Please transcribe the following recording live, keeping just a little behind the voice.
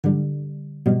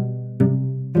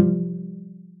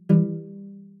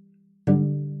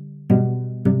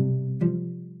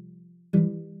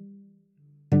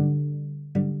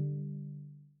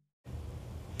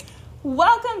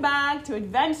Welcome back to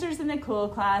Adventures in the Cool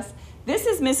class. This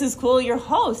is Mrs. Cool, your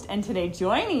host, and today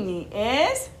joining me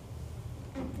is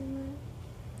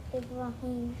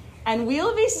Ibrahim. And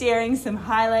we'll be sharing some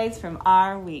highlights from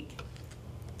our week.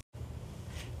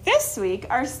 This week,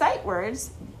 our sight words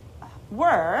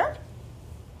were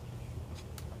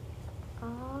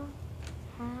How,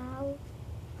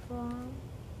 from,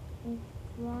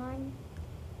 one,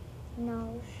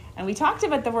 no. And we talked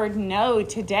about the word know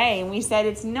today, and we said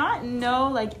it's not know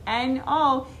like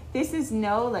N-O. This is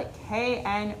know like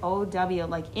K-N-O-W.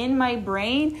 Like in my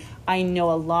brain, I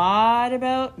know a lot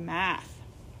about math.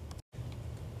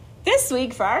 This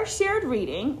week, for our shared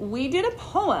reading, we did a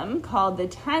poem called The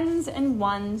Tens and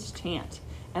Ones Chant.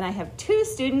 And I have two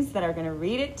students that are going to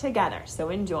read it together, so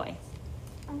enjoy.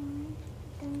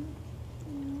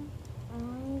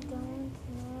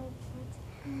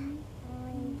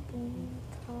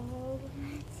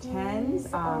 Tens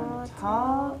are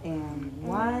tall and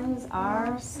ones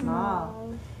are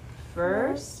small.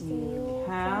 First you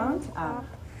count up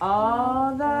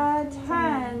all the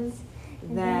tens,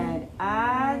 then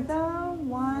add the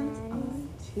ones on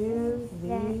to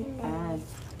the end.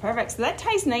 Perfect. So that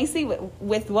ties nicely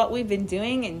with what we've been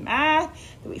doing in math,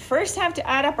 that we first have to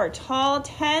add up our tall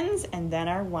tens and then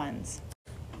our ones.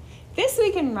 This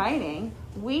week in writing,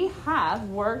 we have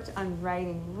worked on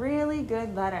writing really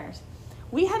good letters.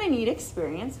 We had a neat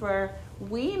experience where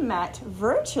we met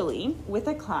virtually with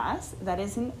a class that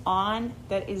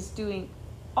is doing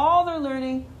all their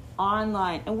learning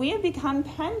online. And we have become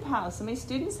pen pals. So my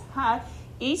students have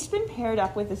each been paired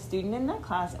up with a student in that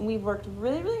class, and we've worked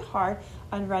really, really hard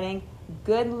on writing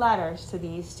good letters to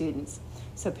these students.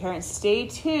 So parents, stay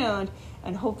tuned,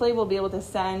 and hopefully we'll be able to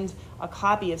send a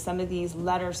copy of some of these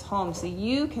letters home so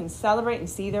you can celebrate and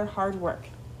see their hard work.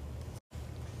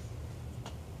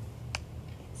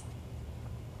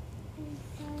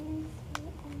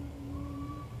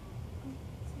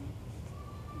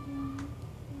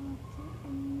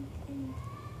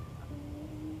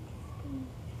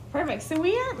 Perfect. So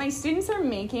my students are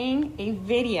making a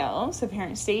video, so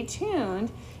parents stay tuned.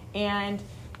 And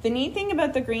the neat thing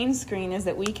about the green screen is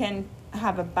that we can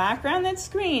have a background that's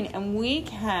green, and we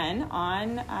can,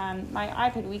 on my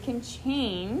iPad, we can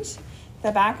change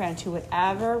the background to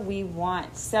whatever we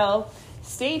want. So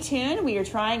stay tuned. We are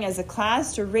trying as a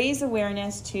class to raise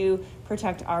awareness to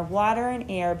protect our water and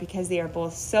air because they are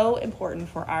both so important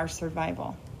for our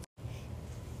survival.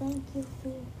 Thank you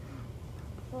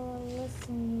for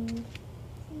listening.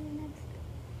 See you next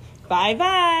time.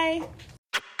 Bye-bye.